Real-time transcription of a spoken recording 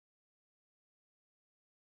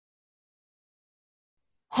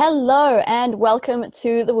Hello and welcome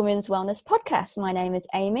to the Women's Wellness Podcast. My name is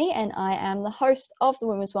Amy and I am the host of the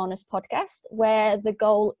Women's Wellness Podcast, where the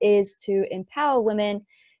goal is to empower women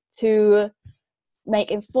to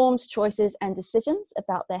make informed choices and decisions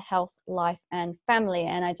about their health, life and family.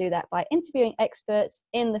 And I do that by interviewing experts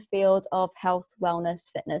in the field of health,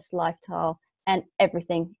 wellness, fitness, lifestyle and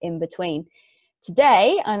everything in between.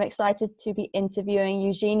 Today, I'm excited to be interviewing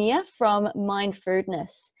Eugenia from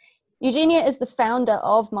Mindfoodness. Eugenia is the founder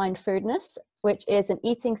of Mindfoodness, which is an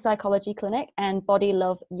eating psychology clinic and body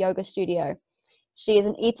love yoga studio. She is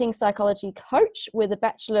an eating psychology coach with a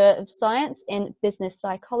Bachelor of Science in Business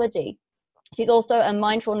Psychology. She's also a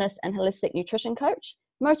mindfulness and holistic nutrition coach,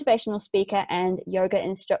 motivational speaker, and yoga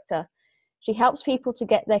instructor. She helps people to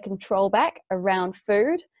get their control back around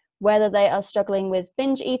food, whether they are struggling with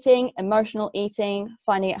binge eating, emotional eating,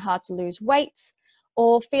 finding it hard to lose weight,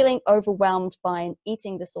 or feeling overwhelmed by an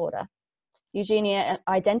eating disorder. Eugenia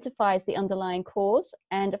identifies the underlying cause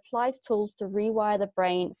and applies tools to rewire the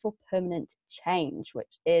brain for permanent change,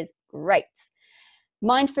 which is great.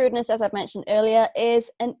 Mindfoodness, as I've mentioned earlier, is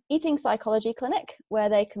an eating psychology clinic where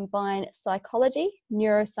they combine psychology,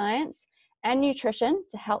 neuroscience, and nutrition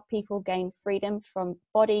to help people gain freedom from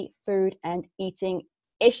body, food, and eating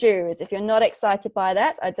issues. If you're not excited by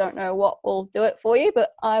that, I don't know what will do it for you,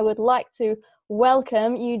 but I would like to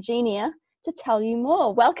welcome Eugenia to tell you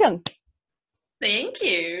more. Welcome. Thank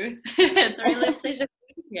you. It's really a pleasure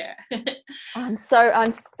to be here. I'm so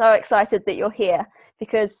excited that you're here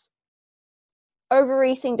because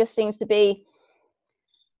overeating just seems to be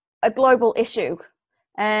a global issue.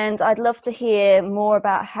 And I'd love to hear more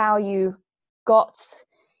about how you got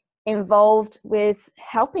involved with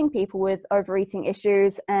helping people with overeating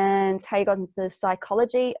issues and how you got into the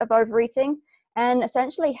psychology of overeating and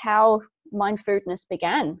essentially how Mindfoodness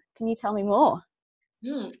began. Can you tell me more?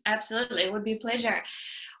 Absolutely, it would be a pleasure.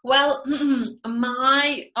 Well,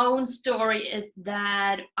 my own story is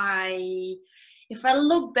that if I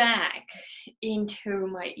look back into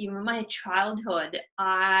my childhood,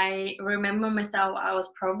 I remember myself, I was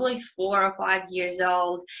probably 4 or 5 years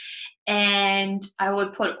old, and I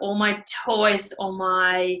would put all my toys, all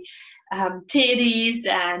my teddies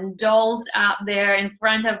and dolls out there in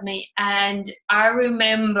front of me, and I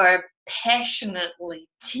remember passionately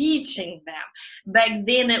teaching them. Back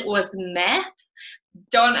then it was math.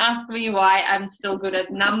 Don't ask me why. I'm still good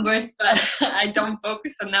at numbers, but I don't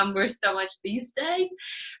focus on numbers so much these days.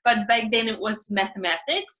 But back then it was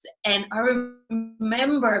mathematics, and I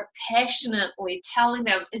remember passionately telling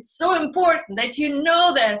them, it's so important that you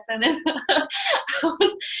know this. And then I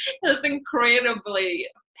was incredibly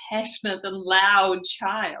passionate and loud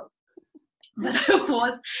child. But I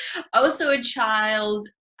was also a child,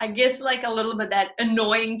 I guess, like a little bit that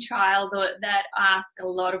annoying child that asked a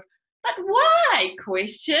lot of "but why"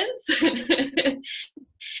 questions.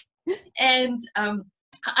 And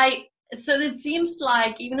so it seems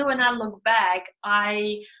like, even when I look back,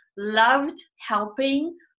 I loved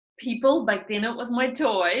helping people. Back then it was my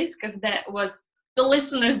toys, because that was the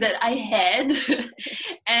listeners that I had.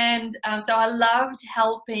 And so I loved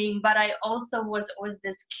helping, but I also was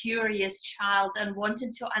this curious child and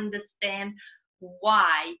wanted to understand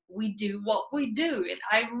why we do what we do. And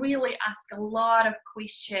I really asked a lot of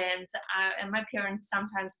questions, and my parents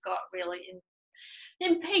sometimes got really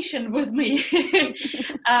impatient with me.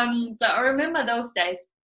 So I remember those days.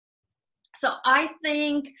 So I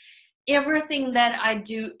think everything that I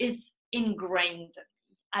do, it's ingrained in me.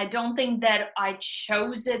 I don't think that I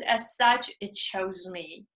chose it as such. It chose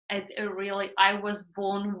me. I was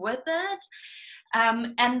born with it.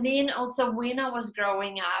 And then also, when I was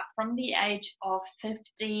growing up, from the age of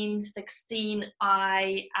 15, 16,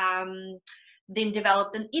 I then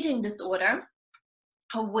developed an eating disorder,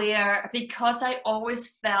 where, because I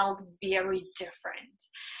always felt very different,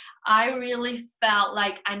 I really felt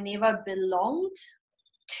like I never belonged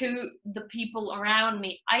to the people around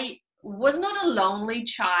me. I was not a lonely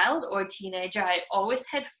child or teenager. I always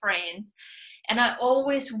had friends, and I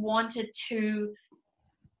always wanted to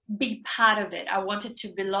be part of it. I wanted to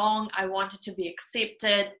belong. I wanted to be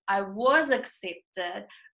accepted. I was accepted,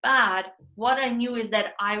 but what I knew is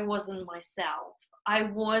that I wasn't myself. I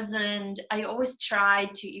always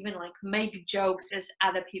tried to even like make jokes as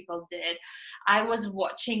other people did. I was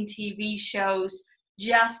watching TV shows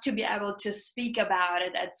just to be able to speak about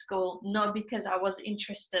it at school, not because I was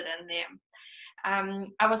interested in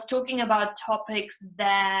them. I was talking about topics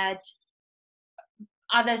that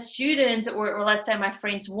other students or let's say my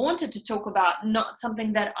friends wanted to talk about, not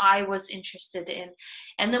something that I was interested in.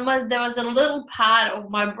 And then there was a little part of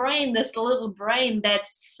my brain, this little brain, that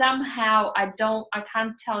somehow I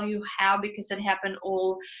can't tell you how, because it happened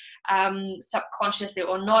all subconsciously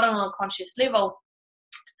or not on a conscious level.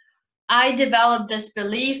 I developed this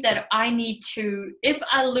belief that I need to, if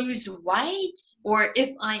I lose weight or if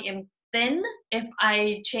I am thin, if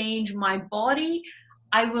I change my body,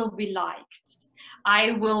 I will be liked.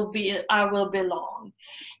 I will belong.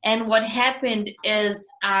 And what happened is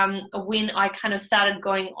when I kind of started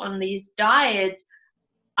going on these diets,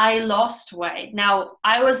 I lost weight. Now,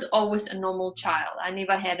 I was always a normal child. I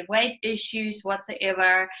never had weight issues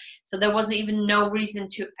whatsoever. So there wasn't even no reason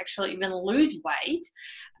to actually even lose weight.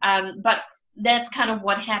 But that's kind of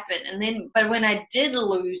what happened. And then, but when I did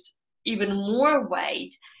lose even more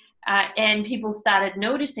weight, and people started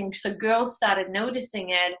noticing, so girls started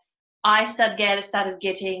noticing it, I started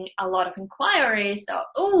getting a lot of inquiries. So,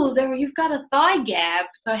 oh, there, you've got a thigh gap.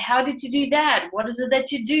 So how did you do that? What is it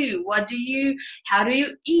that you do? How do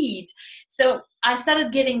you eat? So I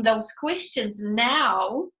started getting those questions.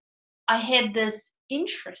 Now I had this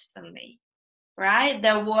interest in me, right?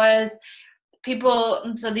 There was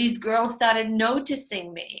people, so these girls started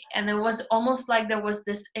noticing me, and it was almost like there was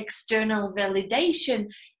this external validation.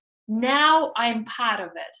 Now I'm part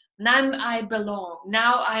of it. Now I belong.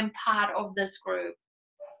 Now I'm part of this group.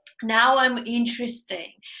 Now I'm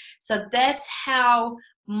interesting. So that's how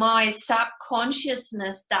my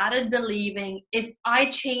subconsciousness started believing, if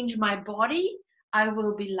I change my body, I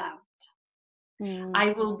will be loved.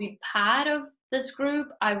 I will be part of this group.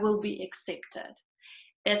 I will be accepted.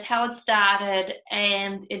 That's how it started,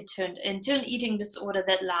 and it turned into an eating disorder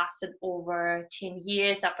that lasted over 10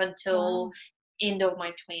 years up until end of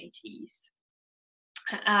my 20s.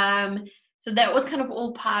 So that was kind of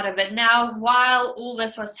all part of it. Now, while all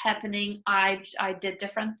this was happening, I did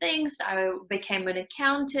different things. I became an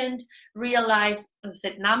accountant, realized, I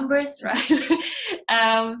said numbers, right?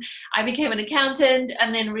 I became an accountant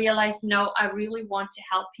and then realized, no, I really want to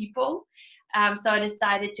help people. So I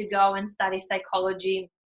decided to go and study psychology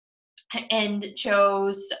and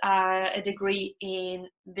chose a degree in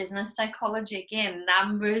business psychology, again,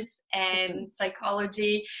 numbers and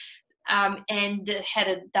psychology, and had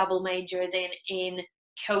a double major then in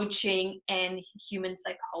coaching and human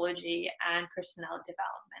psychology and personal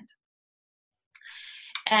development.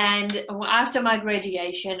 And after my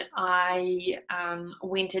graduation, I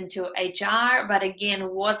went into HR, but again,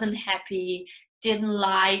 wasn't happy, didn't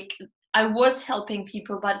like. I was helping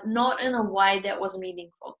people, but not in a way that was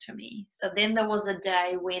meaningful to me. So then there was a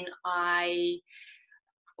day when I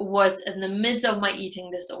was in the midst of my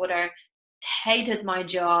eating disorder, hated my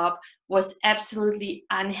job, was absolutely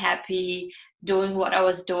unhappy doing what I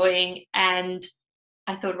was doing. And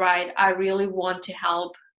I thought, right, I really want to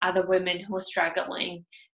help other women who are struggling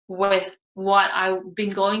with what I've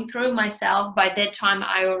been going through myself. By that time,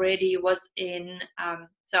 I already was in,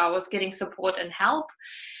 so I was getting support and help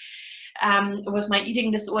with my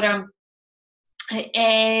eating disorder.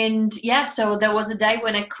 And yeah, so there was a day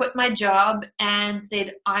when I quit my job and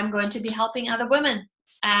said, I'm going to be helping other women.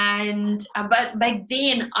 And but back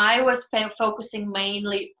then I was focusing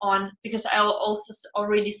mainly on, because I also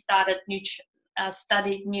already started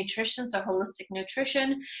studied nutrition, so holistic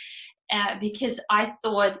nutrition, because I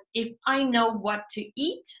thought, if I know what to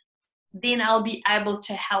eat, then I'll be able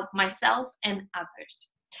to help myself and others.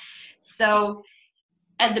 So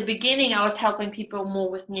at the beginning, I was helping people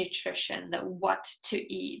more with nutrition, the what to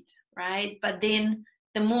eat, right? But then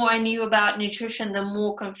the more I knew about nutrition, the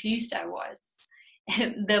more confused I was.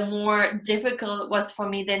 And the more difficult it was for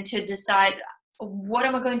me then to decide, what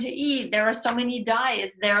am I going to eat? There are so many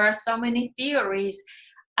diets. There are so many theories.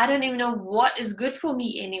 I don't even know what is good for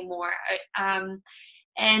me anymore.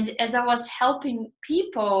 And as I was helping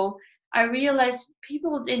people, I realized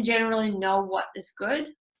people in general know what is good.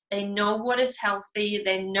 They know what is healthy.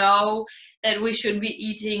 They know that we should be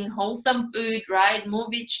eating wholesome food, right? More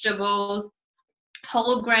vegetables,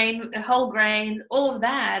 whole grains, all of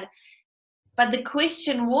that. But the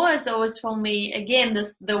question was always for me, again,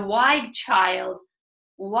 the why child.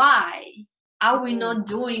 Why are we not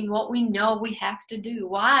doing what we know we have to do?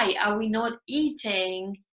 Why are we not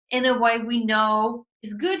eating in a way we know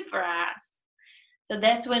is good for us? So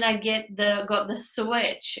that's when I got the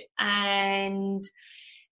switch and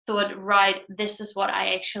thought, right, this is what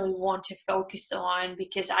I actually want to focus on,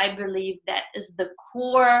 because I believe that is the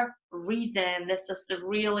core reason. This is the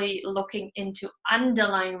really looking into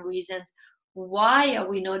underlying reasons. Why are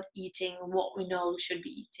we not eating what we know we should be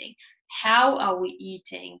eating? How are we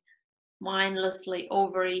eating? mindlessly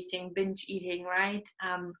overeating, binge eating, right?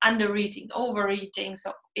 Undereating, overeating,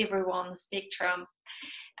 so everyone on the spectrum.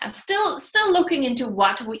 Still looking into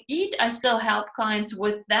what we eat. I still help clients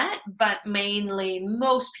with that, but mainly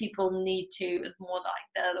most people need to more like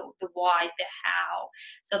the why, the how,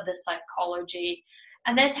 so the psychology.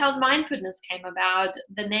 And that's how mindfulness came about.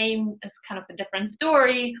 The name is kind of a different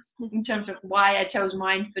story in terms of why I chose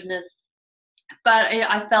mindfulness, but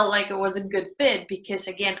I felt like it was a good fit because,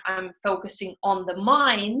 again, I'm focusing on the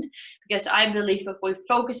mind, because I believe if we're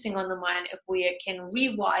focusing on the mind, if we can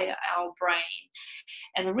rewire our brain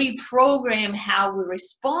and reprogram how we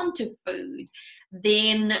respond to food,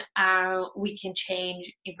 then we can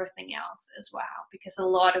change everything else as well, because a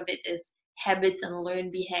lot of it is habits and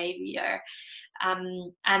learned behavior.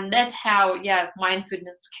 And that's how,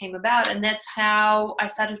 mindfulness came about. And that's how I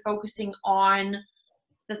started focusing on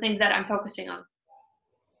the things that I'm focusing on.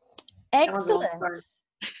 Excellent.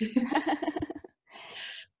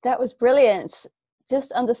 That was brilliant.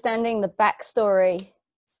 Just understanding the backstory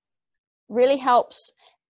really helps.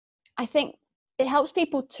 I think it helps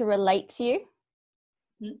people to relate to you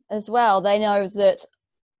as well. They know that,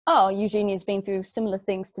 oh, Eugenia's been through similar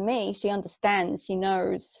things to me. She understands, she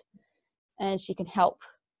knows, and she can help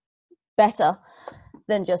better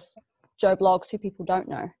than just Joe Blogs who people don't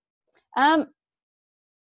know.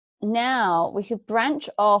 Now we could branch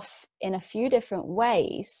off in a few different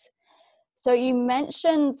ways. So you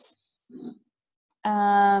mentioned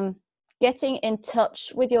getting in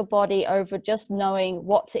touch with your body over just knowing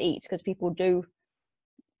what to eat, because people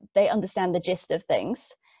they understand the gist of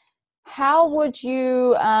things. How would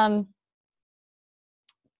you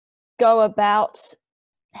go about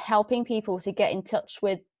helping people to get in touch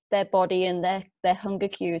with their body and their hunger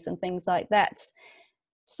cues and things like that,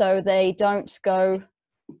 so they don't go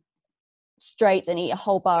straight and eat a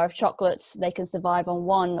whole bar of chocolates? They can survive on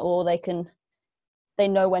one, or they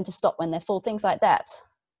know when to stop when they're full, things like that.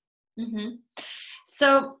 Mm-hmm.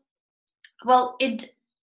 So, well, it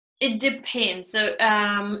depends. So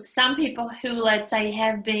some people who, let's say,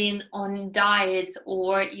 have been on diets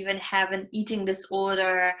or even have an eating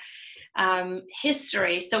disorder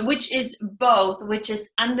history, so which is both, which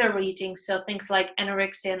is undereating, so things like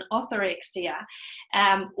anorexia and orthorexia,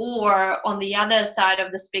 or on the other side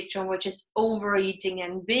of the spectrum, which is overeating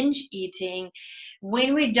and binge eating.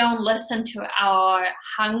 When we don't listen to our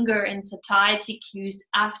hunger and satiety cues,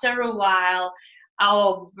 after a while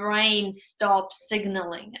our brain stops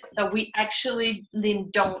signaling it, so we actually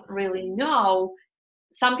then don't really know.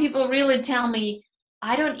 Some people really tell me,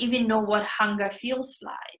 I don't even know what hunger feels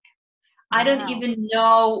like. I don't even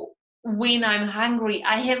know when I'm hungry.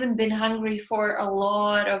 I haven't been hungry for a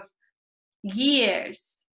lot of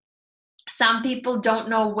years. Some people don't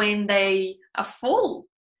know when they are full.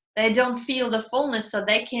 They don't feel the fullness, so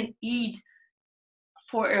they can eat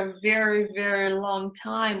for a very, very long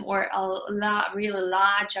time, or a really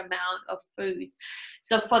large amount of food.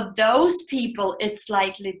 So for those people, it's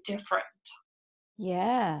slightly different.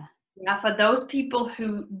 Yeah, for those people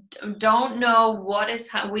who don't know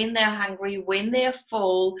when they're hungry, when they're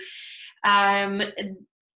full, then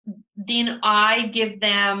I give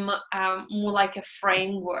them more like a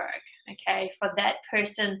framework. Okay, for that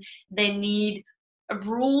person, they need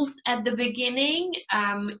rules at the beginning,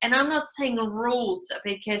 and I'm not saying rules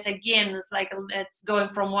because, again, it's like it's going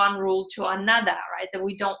from one rule to another, right? That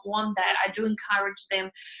we don't want that. I do encourage them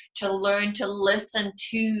to learn to listen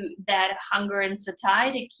to that hunger and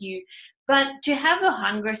satiety cue, but to have a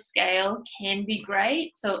hunger scale can be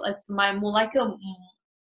great. So it's more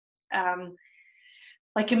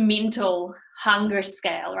like a mental hunger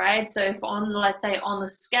scale, right? So if let's say on the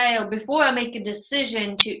scale, before I make a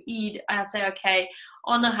decision to eat, I'd say, okay,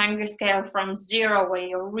 on the hunger scale from 0, where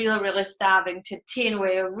you're really, really starving, to 10,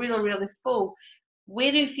 where you're really, really full,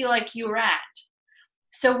 where do you feel like you're at?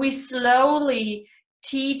 So we slowly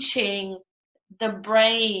teaching the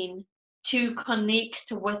brain to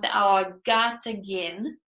connect with our gut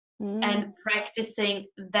again, and practicing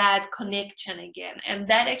that connection again. And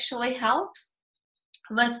that actually helps.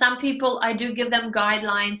 But some people, I do give them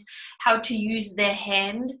guidelines how to use their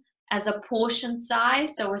hand as a portion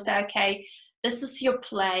size. So we say, okay, this is your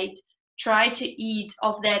plate. Try to eat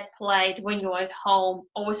off that plate when you're at home,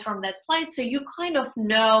 always from that plate. So you kind of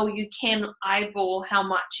know, you can eyeball how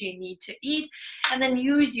much you need to eat, and then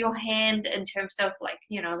use your hand in terms of, like,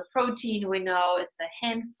 the protein, we know it's a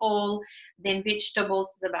handful, then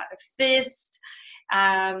vegetables is about a fist.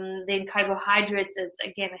 Then carbohydrates, it's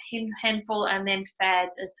again a handful, and then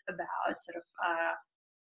fats is about sort of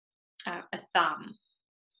a thumb.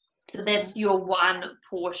 So that's your one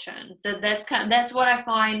portion. So that's what I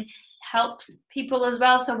find helps people as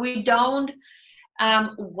well. So we don't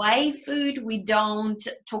weigh food, we don't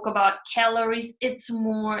talk about calories, it's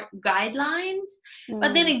more guidelines.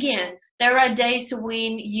 But then again, there are days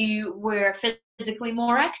when you were physically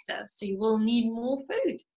more active, so you will need more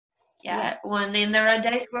food. Yeah. Well, then there are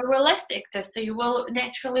days where we're less active, so you will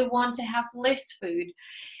naturally want to have less food.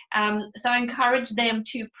 So I encourage them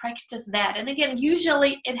to practice that. And again,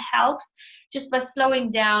 usually it helps just by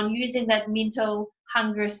slowing down, using that mental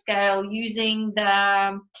hunger scale, using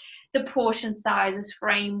the portion sizes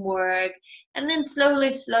framework, and then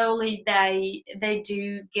slowly they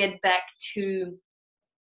do get back to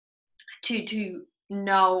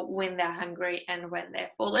know when they're hungry and when they're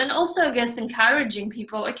full. And also, I guess, encouraging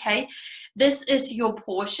people, okay, this is your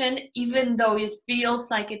portion, even though it feels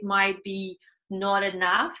like it might be not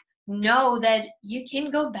enough, know that you can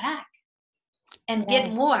go back and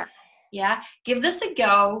get more. Yeah, give this a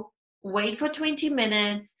go, wait for 20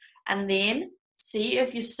 minutes, and then see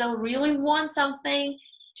if you still really want something.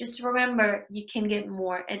 Just remember, you can get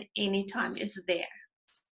more at any time. It's there.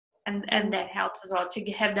 And that helps as well,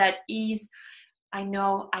 to have that ease. I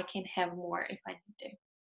know I can have more if I need to.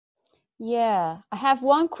 Yeah, I have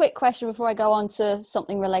one quick question before I go on to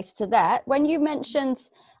something related to that. When you mentioned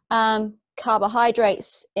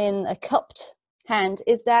carbohydrates in a cupped hand,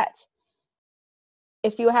 is that,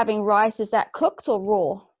 if you're having rice, is that cooked or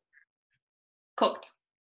raw?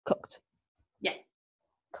 Cooked. Yeah.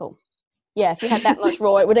 Cool. Yeah, if you had that much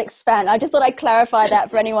raw, it would expand. I just thought I'd clarify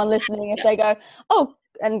that for anyone listening. If they go, oh,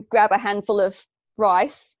 and grab a handful of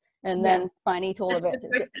rice and then try and eat all of it.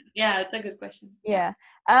 Yeah, it's a good question. Yeah.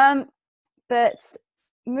 But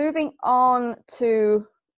moving on to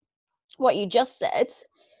what you just said,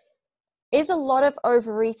 is a lot of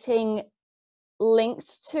overeating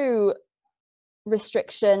linked to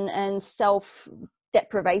restriction and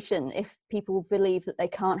self-deprivation? If people believe that they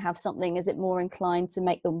can't have something, is it more inclined to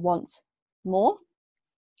make them want more?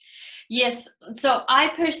 Yes. So I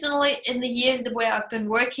personally, in the years where I've been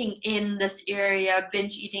working in this area,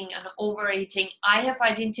 binge eating and overeating, I have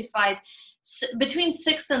identified between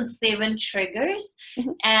 6 and 7 triggers.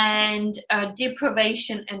 And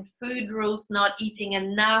deprivation and food rules, not eating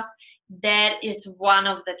enough, that is one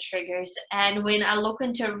of the triggers. And when I look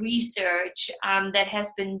into research that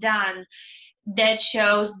has been done, that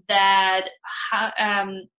shows that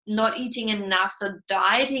not eating enough, so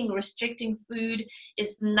dieting, restricting food,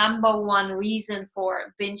 is #1 reason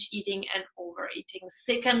for binge eating and overeating.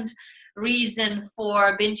 Second reason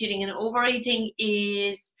for binge eating and overeating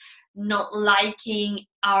is not liking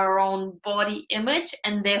our own body image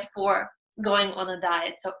and therefore going on a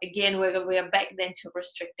diet. So again, we're back then to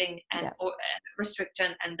restricting and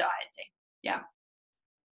restriction and dieting. Yeah.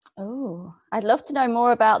 Oh, I'd love to know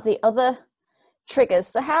more about the other triggers.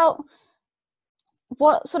 So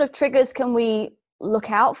what sort of triggers can we look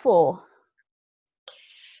out for?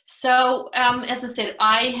 So as I said,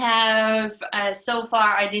 I have so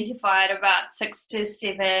far identified about 6 to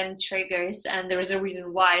 7 triggers, and there's a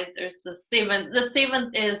reason why there's the 7th. The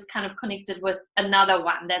 7th is kind of connected with another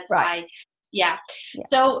one. That's why. Yeah.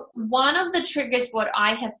 So one of the triggers, what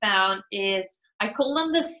I have found is, I call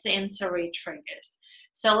them the sensory triggers.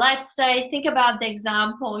 So let's say, think about the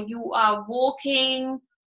example, you are walking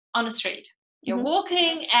on the street. You're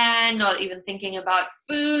walking and not even thinking about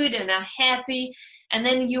food and are happy, and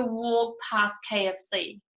then you walk past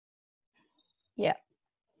KFC. Yeah.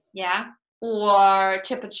 Yeah. Or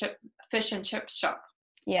fish and chip shop.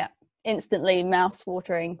 Yeah. Instantly mouth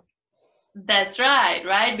watering. That's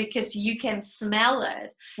right? Because you can smell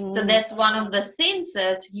it. So that's one of the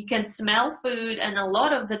senses. You can smell food, and a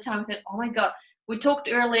lot of the time I think, oh my God, we talked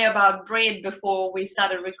earlier about bread before we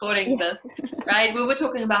started recording this, right? We were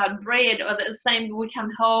talking about bread, or the same, we come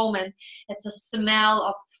home and it's a smell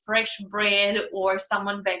of fresh bread, or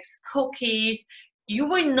someone bakes cookies. You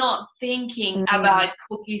were not thinking about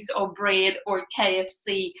cookies or bread or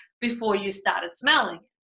KFC before you started smelling.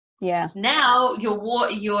 Yeah. Now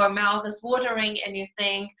your mouth is watering and you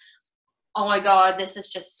think, oh my God, this is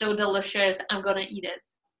just so delicious, I'm gonna eat it.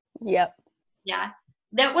 Yep. Yeah.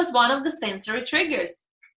 That was one of the sensory triggers.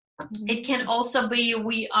 It can also be,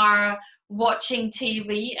 we are watching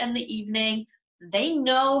TV in the evening. They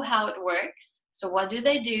know how it works. So what do?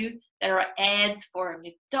 There are ads for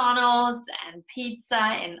McDonald's and pizza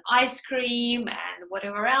and ice cream and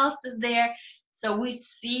whatever else is there. So we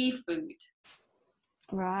see food.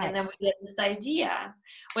 Right. And then we get this idea.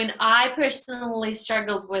 When I personally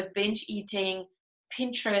struggled with binge eating,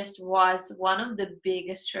 Pinterest was one of the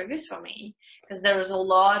biggest triggers for me, because there was a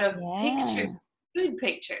lot of pictures, food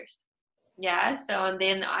pictures. Yeah. So, and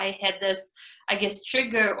then I had this, I guess,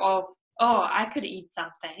 trigger of, oh, I could eat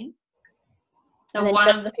something. So and then one you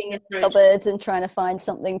of go the looking in the sensory cupboards and trying to find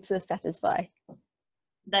something to satisfy.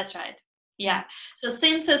 That's right. Yeah. So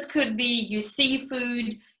senses could be you see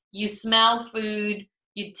food, you smell food,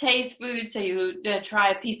 you taste food. So you try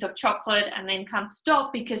a piece of chocolate and then can't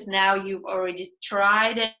stop because now you've already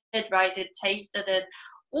tried it, right? It tasted it.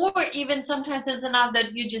 Or even sometimes it's enough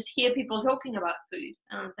that you just hear people talking about food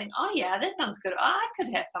and think, oh yeah, that sounds good. Oh, I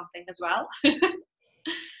could have something as well.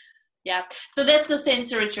 Yeah. So that's the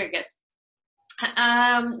sensory triggers.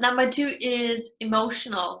 Number 2 is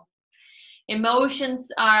emotional. Emotions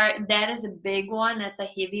that is a big one. That's a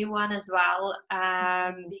heavy one as well,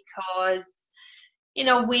 because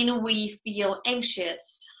when we feel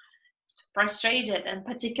anxious, frustrated, and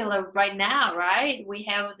particular right now, right, we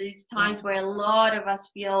have these times where a lot of us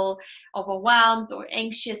feel overwhelmed or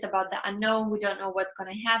anxious about the unknown. We don't know what's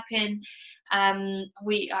going to happen.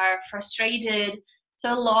 We are frustrated,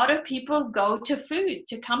 so a lot of people go to food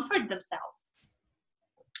to comfort themselves,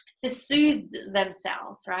 to soothe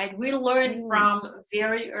themselves, right? We learned from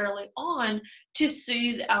very early on to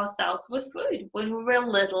soothe ourselves with food. When we were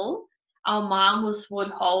little, our mom would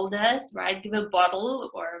hold us, right? Give a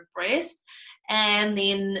bottle or a breast, and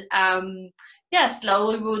then,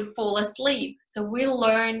 slowly we would fall asleep. So we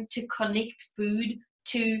learned to connect food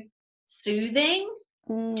to soothing,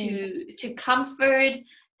 to comfort,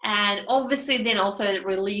 and obviously then also it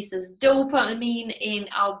releases dopamine in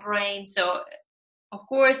our brain. So of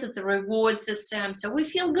course, it's a reward system, so we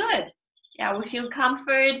feel good. Yeah, we feel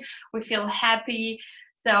comfort, we feel happy.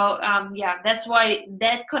 So that's why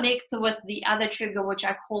that connects with the other trigger, which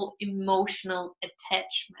I call emotional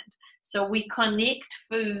attachment. So we connect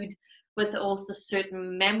food with also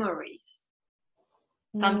certain memories.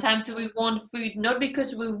 Sometimes we want food not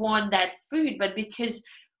because we want that food, but because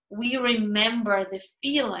we remember the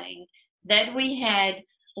feeling that we had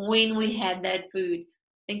when we had that food.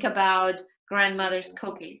 Think about grandmother's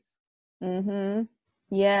cookies.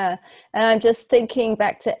 Yeah. And I'm just thinking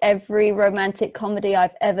back to every romantic comedy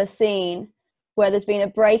I've ever seen where there's been a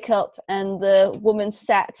breakup and the woman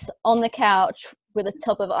sat on the couch with a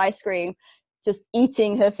tub of ice cream just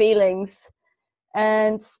eating her feelings.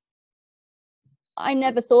 And I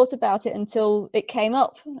never thought about it until it came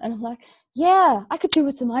up, and I'm like, yeah, I could do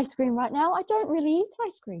with some ice cream right now. I don't really eat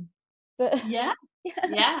ice cream, but yeah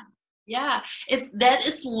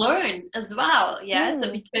it's learned as well.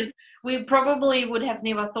 So because we probably would have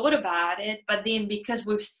never thought about it, but then because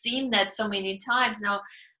we've seen that so many times now,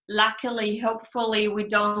 luckily, hopefully we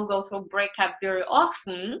don't go through breakup very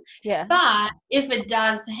often. But if it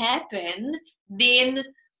does happen, then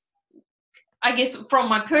I guess from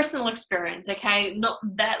my personal experience, okay, not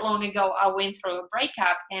that long ago, I went through a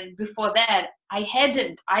breakup, and before that, I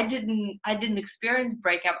didn't experience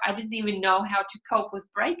breakup. I didn't even know how to cope with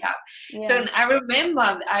breakup. So I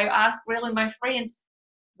remember I asked really my friends,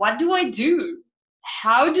 what do I do?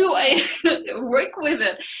 How do I work with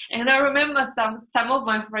it? And I remember some of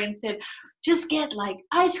my friends said, just get like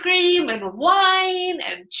ice cream and wine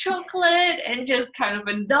and chocolate and just kind of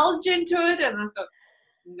indulge into it. And I thought,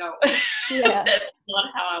 no, that's not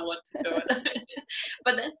how I want to do it.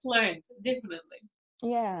 But that's learned, definitely.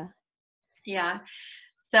 Yeah.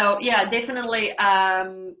 So definitely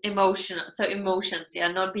emotional. So emotions,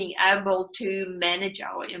 not being able to manage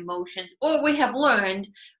our emotions, or we have learned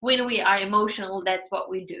when we are emotional, that's what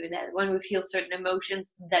we do. That when we feel certain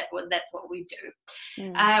emotions, that's what we do.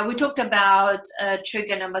 We talked about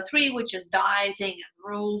trigger number 3, which is dieting and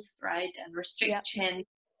rules, right, and restriction.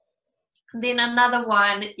 Then another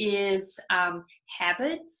one is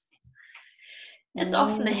habits. It's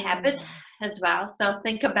often a habit as well. So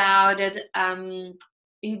think about it.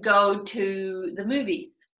 You go to the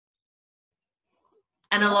movies,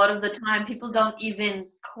 and a lot of the time people don't even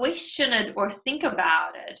question it or think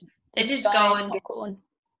about it. They just go and get popcorn.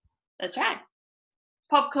 That's right.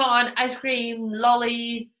 Popcorn, ice cream,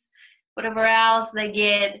 lollies, whatever else they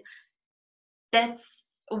get. That's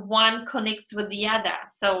one connects with the other.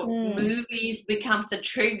 So movies becomes a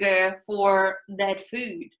trigger for that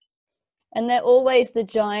food. And they're always the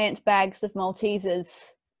giant bags of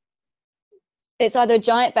Maltesers. It's either a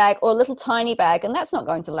giant bag or a little tiny bag, and that's not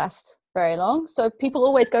going to last very long. So people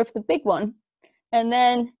always go for the big one. And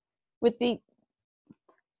then with the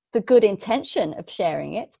good intention of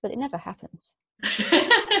sharing it, but it never happens.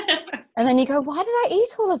 And then you go, why did I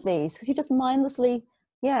eat all of these? Because you just mindlessly,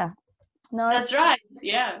 no. That's right.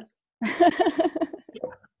 Yeah.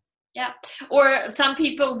 Yeah. Or some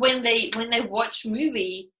people when they watch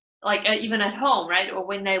movie, like even at home, right? Or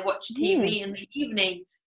when they watch TV in the evening,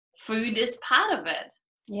 food is part of it.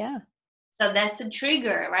 Yeah. So that's a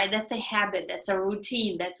trigger, right? That's a habit. That's a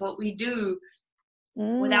routine. That's what we do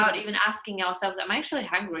without even asking ourselves, am I actually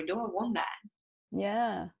hungry? Do I want that?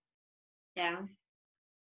 Yeah. Yeah.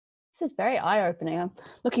 This is very eye-opening. I'm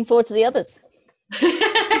looking forward to the others.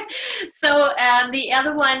 So the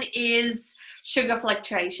other one is sugar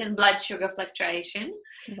fluctuation, blood sugar fluctuation.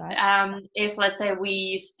 Right. If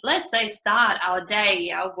let's say start our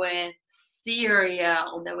day with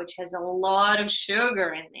cereal, which has a lot of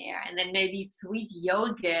sugar in there, and then maybe sweet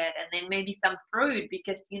yogurt, and then maybe some fruit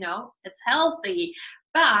because it's healthy.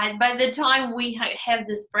 But by the time we have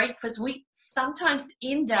this breakfast, we sometimes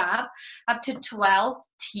end up to 12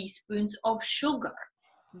 teaspoons of sugar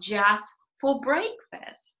just for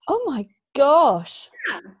breakfast. Oh my gosh.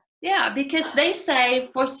 Yeah, because they say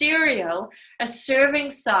for cereal, a serving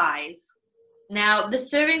size. Now, the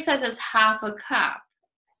serving size is half a cup.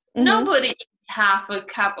 Nobody eats half a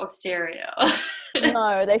cup of cereal.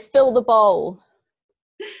 No, they fill the bowl.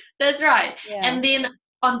 That's right. Yeah. And then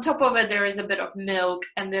on top of it, there is a bit of milk,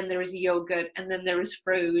 and then there is yogurt, and then there is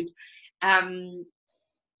fruit.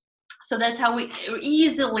 So that's how we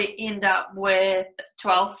easily end up with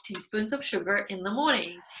 12 teaspoons of sugar in the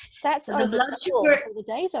morning. That's so the over blood double sugar. before the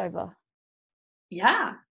day's over.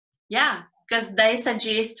 Yeah, because they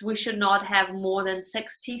suggest we should not have more than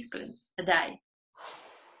 6 teaspoons a day.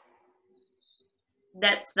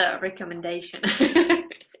 That's the recommendation.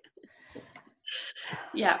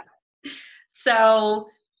 Yeah. So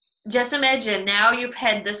just imagine now you've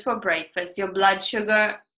had this for breakfast, your blood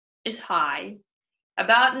sugar is high.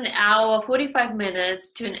 About an hour, 45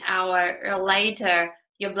 minutes to an hour later,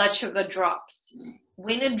 your blood sugar drops.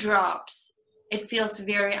 When it drops, it feels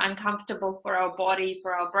very uncomfortable for our body,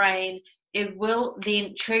 for our brain. It will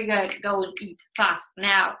then trigger go and eat fast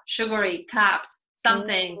now, sugary, carbs,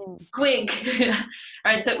 something quick.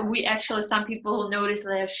 Right? So some people notice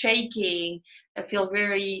they're shaking, they feel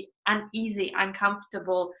very uneasy,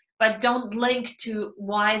 uncomfortable, but don't link to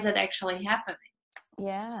why is it actually happening.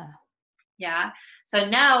 Yeah. So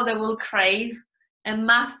now they will crave a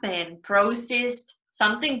muffin,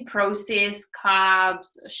 something processed,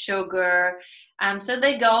 carbs, sugar. So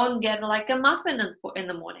they go and get like a muffin in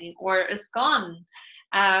the morning or a scone.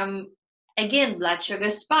 Again, blood sugar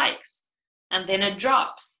spikes and then it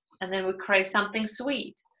drops and then we crave something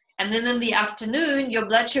sweet. And then in the afternoon, your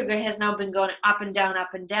blood sugar has now been going up and down,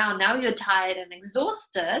 up and down. Now you're tired and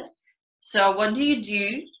exhausted. So what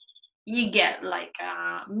do? You get like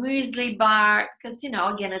a muesli bar because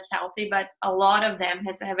again it's healthy, but a lot of them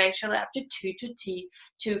have actually up to 2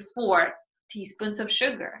 to 4 teaspoons of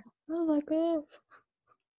sugar. Oh my god,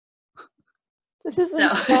 this is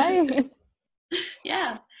insane.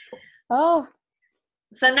 Yeah. Oh,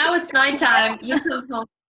 so now it's nighttime. You come home.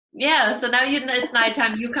 Yeah, so now it's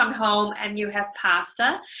nighttime. You come home and you have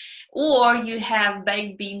pasta, or you have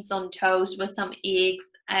baked beans on toast with some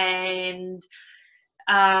eggs and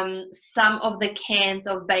some of the cans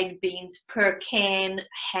of baked beans per can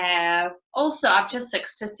have also up to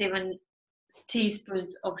 6 to 7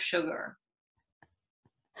 teaspoons of sugar.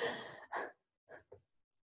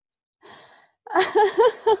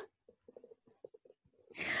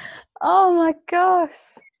 Oh my gosh.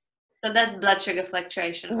 So that's blood sugar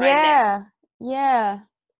fluctuation right there. Yeah.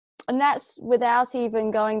 And that's without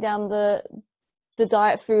even going down the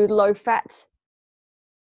diet food, low fat.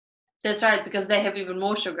 That's right, because they have even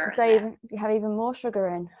more sugar. They have even more sugar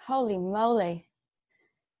in. Holy moly.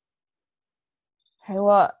 Hey,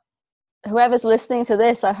 what? Whoever's listening to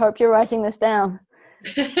this, I hope you're writing this down.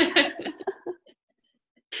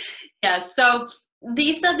 Yeah, so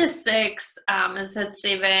these are the 6, I said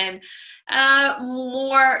 7.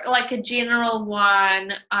 More like a general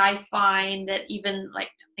one, I find that even like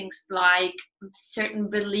things like certain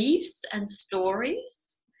beliefs and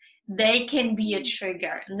stories, they can be a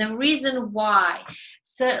trigger. And the reason why,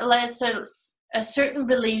 so a certain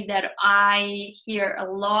belief that I hear a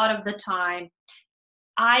lot of the time,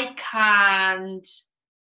 I can't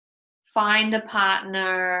find a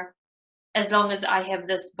partner as long as I have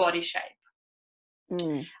this body shape.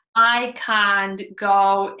 I can't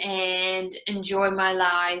go and enjoy my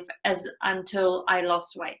life until I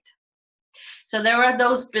lost weight. So there are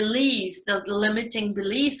those beliefs, the limiting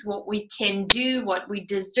beliefs, what we can do, what we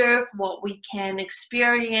deserve, what we can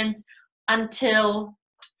experience until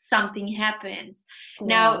something happens. Yeah.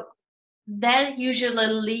 Now, that usually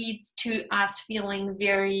leads to us feeling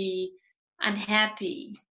very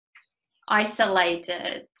unhappy,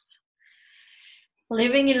 isolated,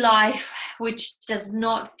 living a life which does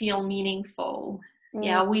not feel meaningful.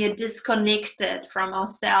 Yeah, we are disconnected from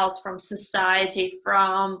ourselves, from society,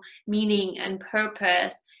 from meaning and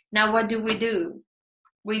purpose. Now, what do?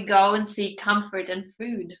 We go and seek comfort in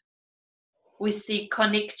food. we see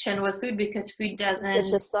connection with food, because food It's a doesn't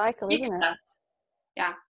vicious cycle, connect isn't it? us.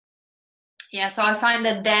 Yeah. Yeah, so I find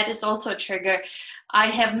that that is also a trigger. I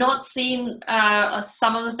have not seen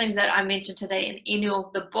some of the things that I mentioned today in any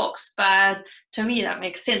of the books, but to me that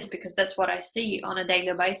makes sense, because that's what I see on a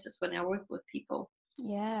daily basis when I work with people.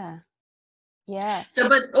 Yeah. Yeah. So,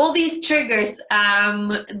 but all these triggers,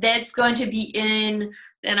 that's going to be in,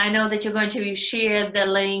 and I know that you're going to share the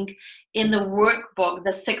link in the workbook,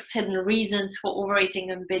 the 6 hidden reasons for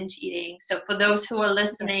overeating and binge eating. So for those who are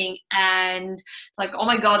listening and like, oh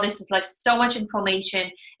my God, this is like so much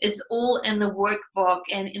information, it's all in the workbook.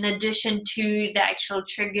 And in addition to the actual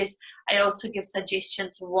triggers, I also give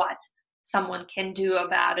suggestions what someone can do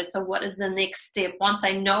about it. So what is the next step? Once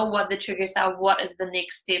I know what the triggers are, what is the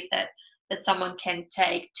next step that someone can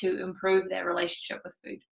take to improve their relationship with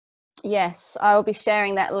food? Yes, I will be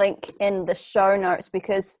sharing that link in the show notes,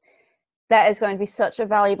 because that is going to be such a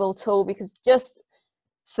valuable tool. Because just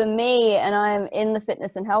for me, and I'm in the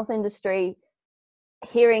fitness and health industry,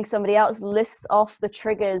 hearing somebody else list off the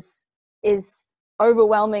triggers is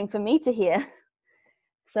overwhelming for me to hear.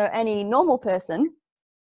 So any normal person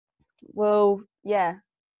will, where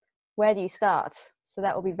do you start? So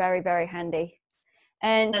that will be very, very handy.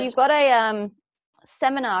 And That's you've got a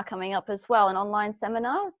seminar coming up as well, an online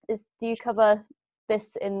seminar. Do you cover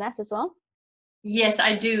this in that as well? Yes,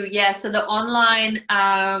 I do. Yeah. So the online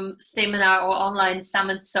seminar or online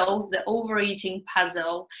summit, Solve the Overeating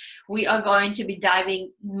Puzzle, we are going to be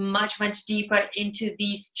diving much, much deeper into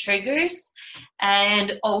these triggers.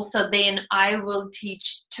 And also then I will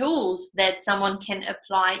teach tools that someone can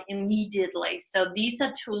apply immediately. So these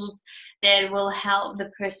are tools that will help the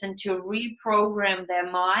person to reprogram their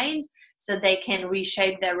mind so they can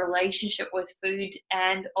reshape their relationship with food,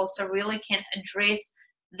 and also really can address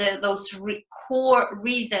those core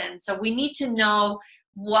reasons. So we need to know,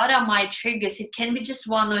 what are my triggers? It can be just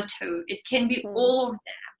one or two, it can be all of them,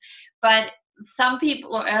 but some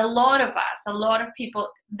people, or a lot of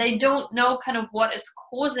people, they don't know kind of what is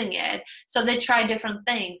causing it, so they try different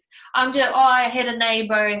things. I had a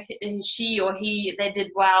neighbor, she or he, they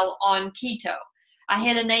did well on keto. I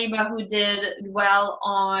had a neighbor who did well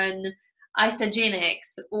on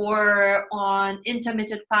isogenics or on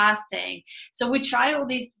intermittent fasting. So we try all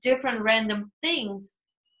these different random things,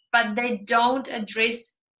 but they don't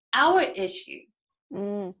address our issue.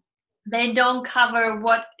 They don't cover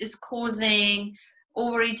what is causing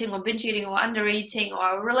overeating or binge eating or undereating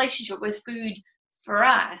or a relationship with food for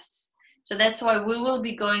us. So that's why we will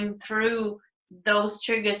be going through those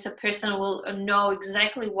triggers. A person will know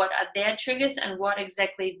exactly what are their triggers and what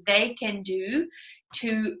exactly they can do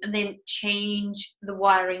to then change the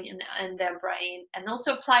wiring in their brain, and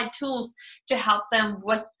also apply tools to help them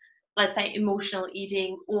with, let's say, emotional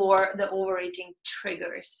eating or the overeating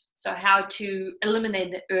triggers. So how to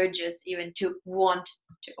eliminate the urges even to want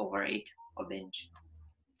to overeat or binge.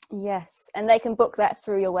 Yes, and they can book that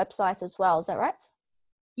through your website as well. Is that right?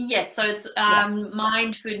 Yes, so it's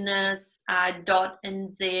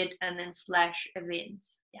mindfulness.nz and then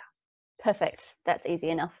 /events. Yeah. Perfect. That's easy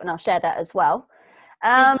enough, and I'll share that as well.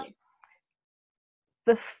 Thank you.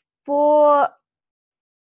 Before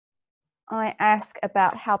I ask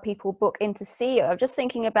about how people book in to see you, I'm just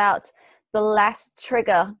thinking about the last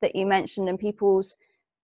trigger that you mentioned and people's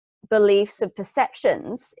beliefs and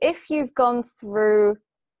perceptions. If you've gone through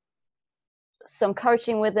some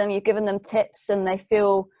coaching with them, you've given them tips, and they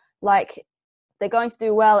feel like they're going to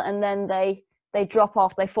do well, and then they drop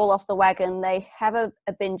off, they fall off the wagon, they have a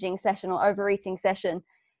binging session or overeating session,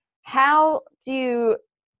 how do you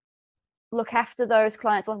look after those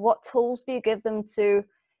clients? What tools do you give them to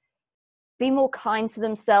be more kind to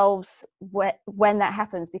themselves when that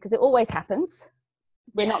happens? Because it always happens.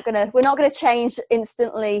 We're not gonna change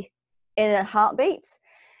instantly in a heartbeat.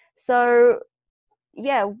 So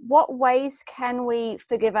what ways can we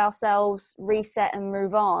forgive ourselves, reset and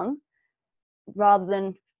move on, rather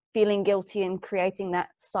than feeling guilty and creating that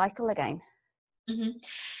cycle again? Mm-hmm.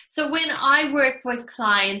 So when I work with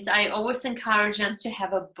clients, I always encourage them to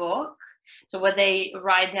have a book, so where they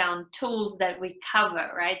write down tools that we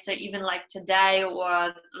cover, right? So even like today,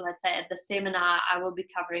 or let's say at the seminar, I will be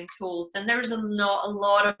covering tools, and there's a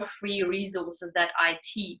lot of free resources that I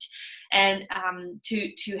teach, and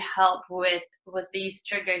to help with these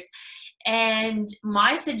triggers. And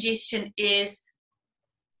my suggestion is,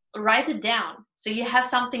 write it down, so you have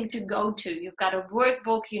something to go to. You've got a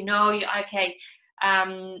workbook,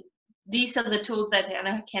 these are the tools that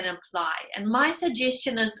I can apply. And my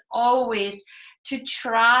suggestion is always to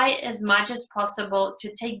try as much as possible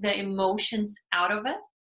to take the emotions out of it,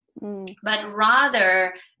 but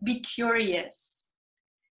rather be curious.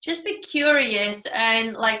 just be curious,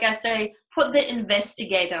 and like I say, put the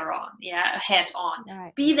investigator on, hat on.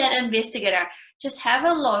 Right. Be that investigator. Just have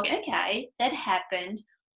a look. Okay, that happened.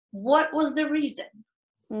 What was the reason?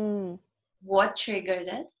 What triggered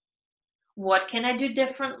it? What can I do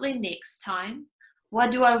differently next time? What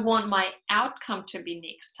do I want my outcome to be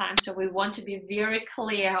next time? So we want to be very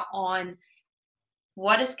clear on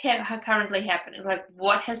what is currently happening, like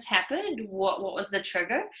what has happened, what was the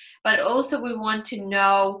trigger, but also we want to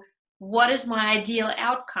know what is my ideal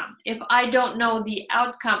outcome. If I don't know the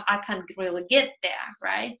outcome, I can't really get there,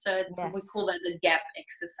 right? So we call that the gap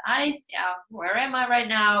exercise. Yeah, where am I right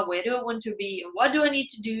now? Where do I want to be? And what do I need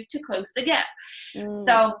to do to close the gap?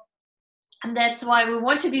 So, and that's why we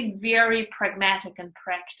want to be very pragmatic and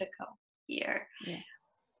practical here. Yes.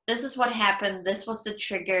 This is what happened. This was the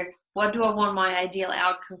trigger. What do I want my ideal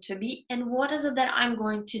outcome to be? And what is it that I'm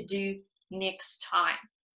going to do next time?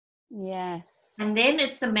 Yes. And then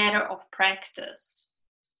it's a matter of practice.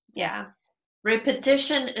 Yeah.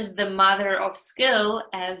 Repetition is the mother of skill,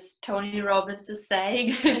 as Tony Robbins is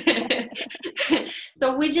saying.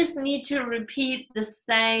 So we just need to repeat the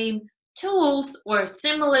same tools or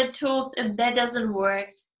similar tools. If that doesn't work,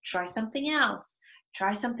 try something else.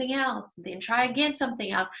 Try something else, then try again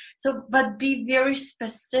something else. So, but be very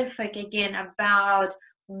specific again about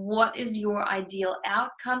what is your ideal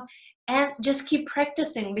outcome, and just keep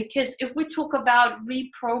practicing, because if we talk about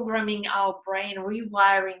reprogramming our brain,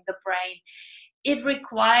 rewiring the brain, it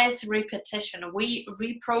requires repetition. We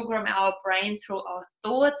reprogram our brain through our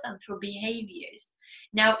thoughts and through behaviors.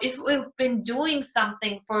 Now, if we've been doing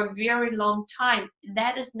something for a very long time,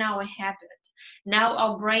 that is now a habit. Now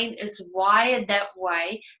our brain is wired that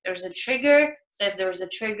way. There's a trigger. So if there's a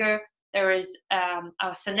trigger, there is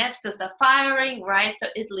our synapses are firing, right? So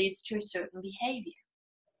it leads to a certain behavior.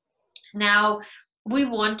 Now we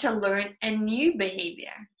want to learn a new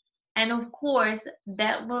behavior. And of course,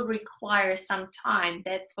 that will require some time.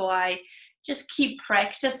 That's why just keep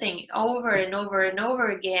practicing over and over and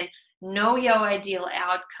over again. Know your ideal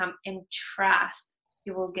outcome and trust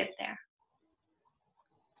you will get there.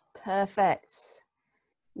 Perfect.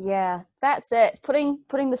 Yeah, that's it.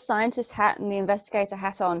 Putting the scientist hat and the investigator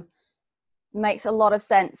hat on makes a lot of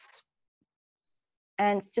sense.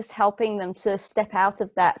 And it's just helping them to step out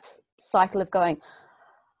of that cycle of going,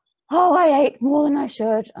 oh, I ate more than I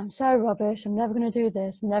should. I'm so rubbish. I'm never going to do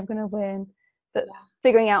this. I'm never going to win. But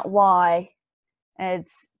figuring out why,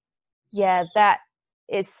 that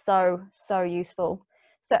is so useful.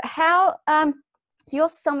 So how, so your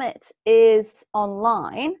summit is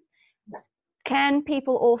online. Can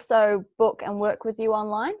people also book and work with you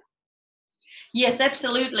online? Yes,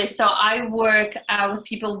 absolutely. So I work with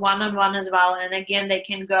people one-on-one as well. And again, they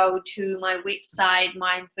can go to my website,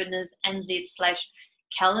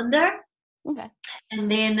 mindfulnessnz/calendar. Okay.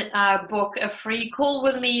 And then book a free call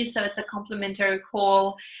with me. So it's a complimentary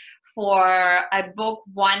call I book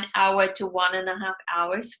 1 hour to 1.5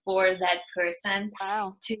 hours for that person.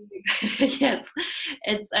 Wow. Yes,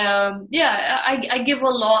 it's I give a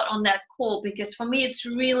lot on that call, because for me it's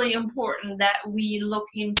really important that we look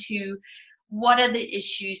into what are the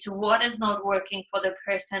issues, what is not working for the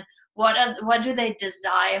person, what do they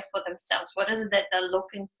desire for themselves, what is it that they're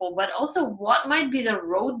looking for, but also what might be the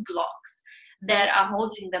roadblocks that are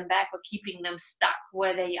holding them back or keeping them stuck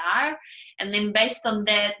where they are. And then based on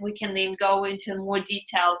that, we can then go into more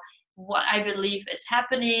detail what I believe is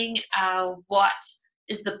happening, what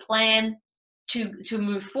is the plan to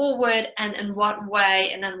move forward, and in what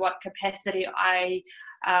way and in what capacity I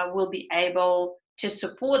will be able to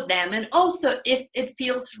support them. And also if it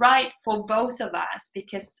feels right for both of us,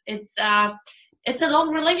 because it's a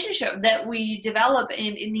long relationship that we develop,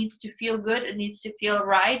 and it needs to feel good. It needs to feel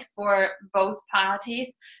right for both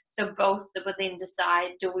parties. So both will then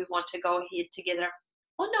decide, do we want to go ahead together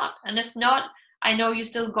or not? And if not, I know you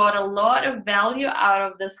still got a lot of value out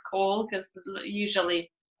of this call, because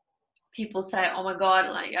usually people say, oh my God,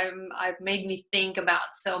 like I've made me think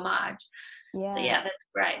about so much. Yeah. So yeah, that's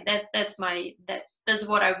great. That's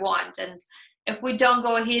what I want. And if we don't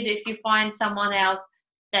go ahead, if you find someone else,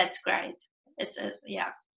 that's great.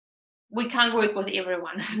 We can't work with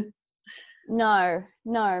everyone. No.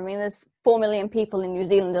 I mean, there's 4 million people in New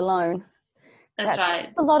Zealand alone. That's right.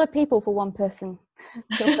 That's a lot of people for one person.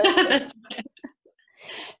 That's right.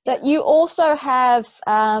 But you also have,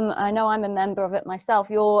 I know I'm a member of it myself,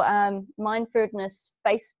 your mindfulness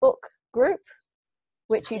Facebook group,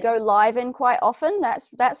 which you go live in quite often.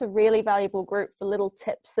 That's a really valuable group for little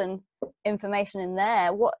tips and information in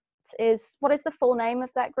there. What is the full name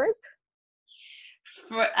of that group?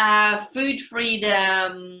 Food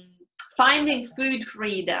Freedom finding food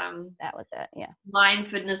freedom. That was it. Yeah.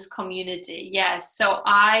 Mindfulness community. Yes. So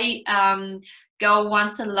I go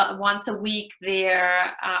once a week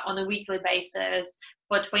there on a weekly basis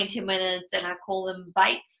for 20 minutes, and I call them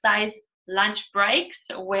bite-sized lunch breaks,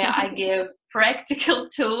 where I give practical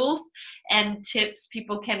tools and tips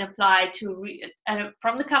people can apply to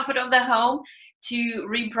from the comfort of their home to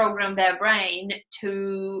reprogram their brain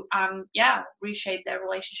to reshape their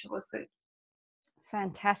relationship with food.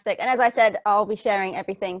 Fantastic. And as I said, I'll be sharing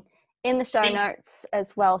everything in the show notes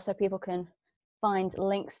as well, so people can find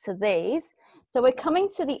links to these. So we're coming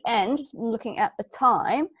to the end, looking at the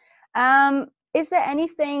time. Is there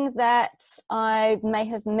anything that I may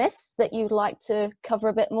have missed that you'd like to cover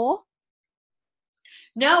a bit more?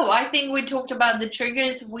 No, I think we talked about the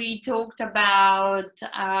triggers. We talked about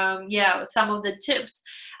some of the tips.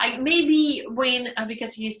 Maybe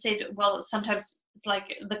because you said, well, sometimes it's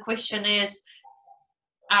like the question is,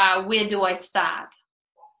 where do I start?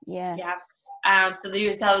 Yeah.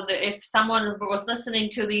 If someone was listening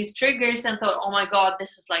to these triggers and thought, oh my God,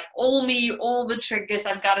 this is like all me, all the triggers,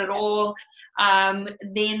 I've got it all,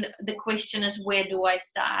 then the question is, where do I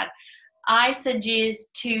start? I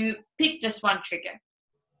suggest to pick just one trigger,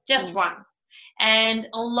 just one. And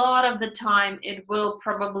a lot of the time it will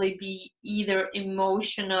probably be either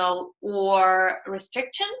emotional or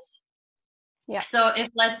restrictions. Yeah. So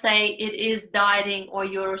if, let's say, it is dieting, or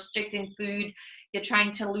you're restricting food, you're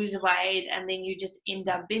trying to lose weight, and then you just end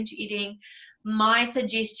up binge eating, my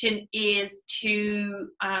suggestion is to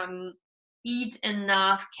eat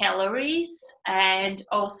enough calories. And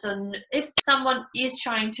also, if someone is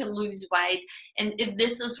trying to lose weight, and if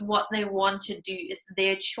this is what they want to do, it's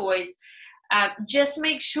their choice. Just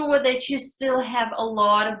make sure that you still have a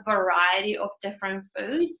lot of variety of different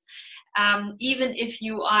foods. Even if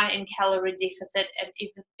you are in calorie deficit, and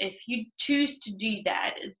if you choose to do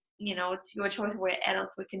that, it's your choice. We're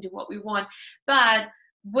adults, we can do what we want. But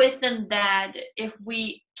within that, if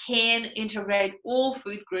we can integrate all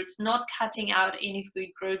food groups, not cutting out any food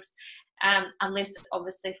groups, unless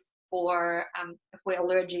obviously if we're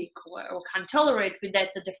allergic or can't tolerate food,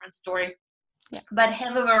 that's a different story. Yeah. But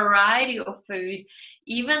have a variety of food,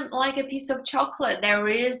 even like a piece of chocolate. There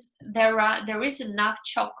is enough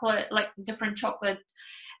chocolate, like different chocolate,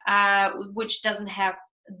 which doesn't have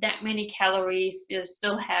that many calories. You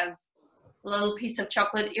still have a little piece of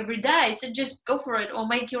chocolate every day, so just go for it, or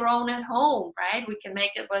make your own at home, right? We can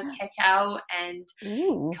make it with cacao and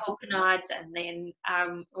coconuts, and then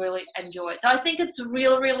really enjoy it. So I think it's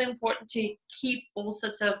really, really important to keep all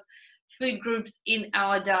sorts of food groups in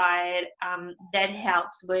our diet. That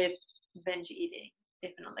helps with binge eating,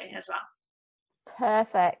 definitely, as well.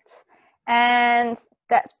 Perfect. And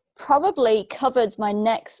that's probably covered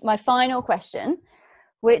my final question,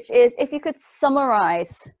 which is, if you could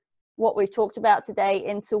summarize what we've talked about today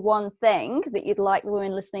into one thing that you'd like the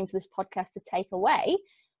women listening to this podcast to take away,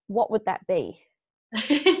 what would that be?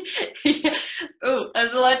 Oh,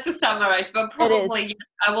 there's a lot to summarize, but probably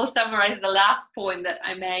I will summarize the last point that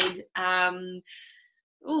I made.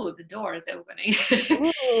 The door is opening.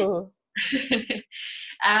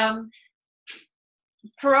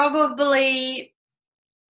 Probably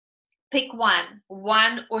pick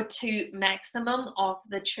one or two maximum of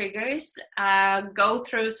the triggers. Go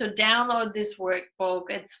through, so download this workbook.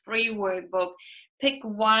 It's free workbook. Pick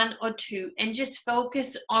one or two and just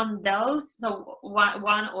focus on those. So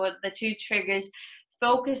one or the two triggers,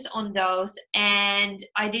 focus on those and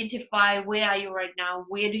identify, where are you right now?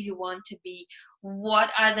 Where do you want to be?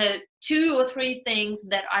 What are the 2 or 3 things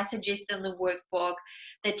that I suggest in the workbook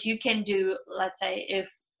that you can do? Let's say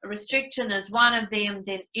if restriction is one of them,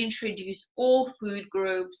 then introduce all food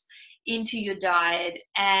groups into your diet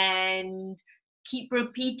and keep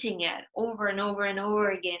repeating it over and over and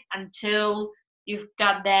over again until you've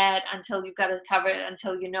got that, until you've got it covered,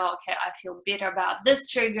 until you know, okay, I feel better about this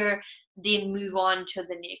trigger, then move on to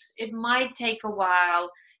the next. It might take a while,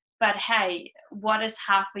 but hey, what is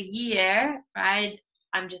half a year, right?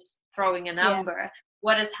 I'm just throwing a number. Yeah.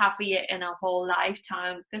 What is half a year in a whole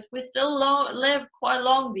lifetime? Because we still live quite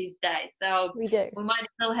long these days. So we do. We might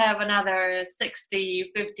still have another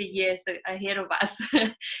 60, 50 years ahead of us.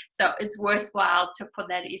 So it's worthwhile to put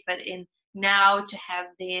that effort in now to have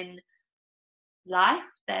then life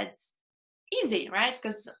that's easy, right?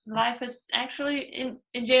 Because life is actually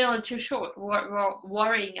in general too short. We're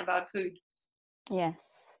worrying about food. Yes.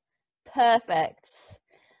 Perfect.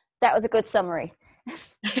 That was a good summary.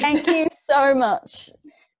 Thank you so much.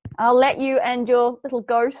 I'll let you and your little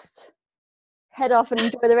ghost head off and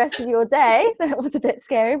enjoy the rest of your day. That was a bit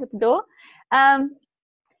scary with the door.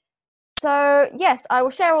 So yes, I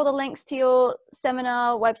will share all the links to your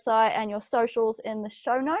seminar website and your socials in the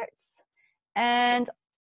show notes. And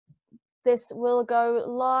this will go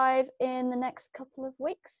live in the next couple of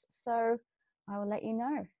weeks. So I will let you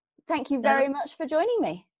know. Thank you very much for joining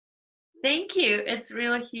me. Thank you. It's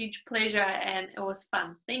really a huge pleasure and it was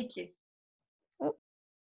fun. Thank you.